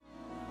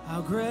How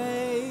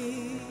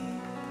great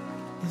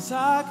is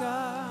our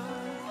God.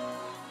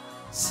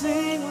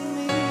 Sing with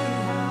me,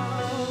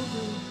 how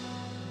great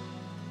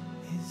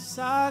is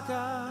our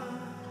God.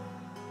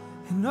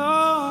 And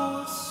all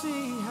will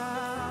see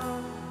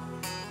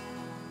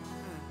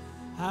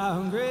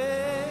how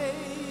great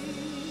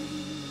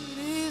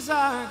is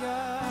our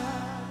God.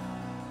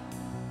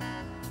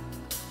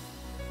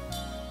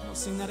 I'll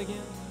sing that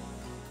again.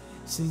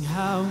 Sing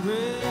how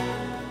great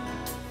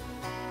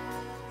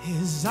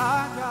is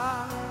our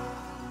God.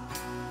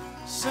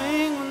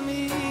 Sing with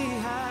me,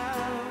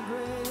 how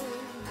great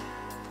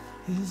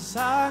is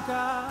our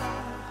God.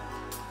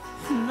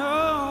 And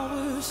all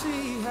will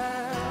see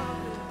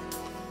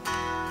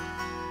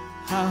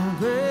how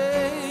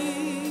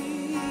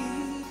great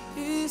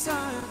is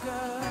our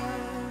God.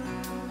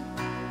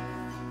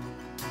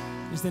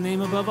 Is the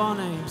name above all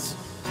names.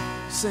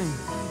 Sing.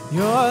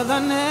 You're the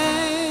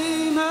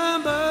name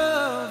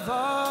above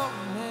all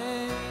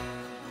names,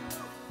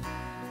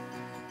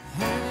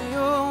 and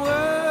you're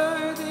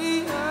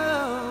worthy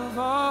of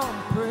all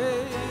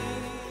praise.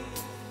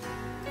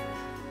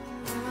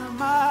 And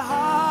my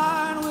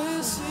heart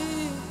will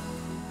sing,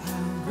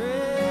 how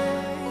great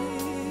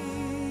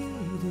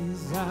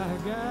is our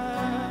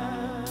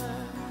God.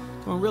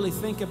 Come on, really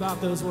think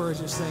about those words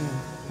you're singing.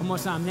 One more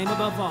time. Name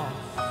above all.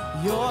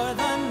 You're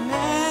the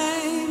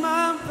name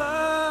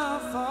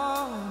above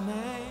all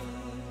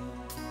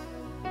names,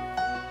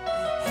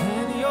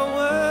 and you're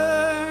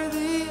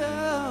worthy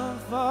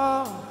of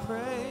all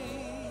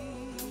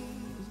praise.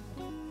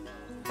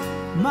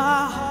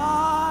 My heart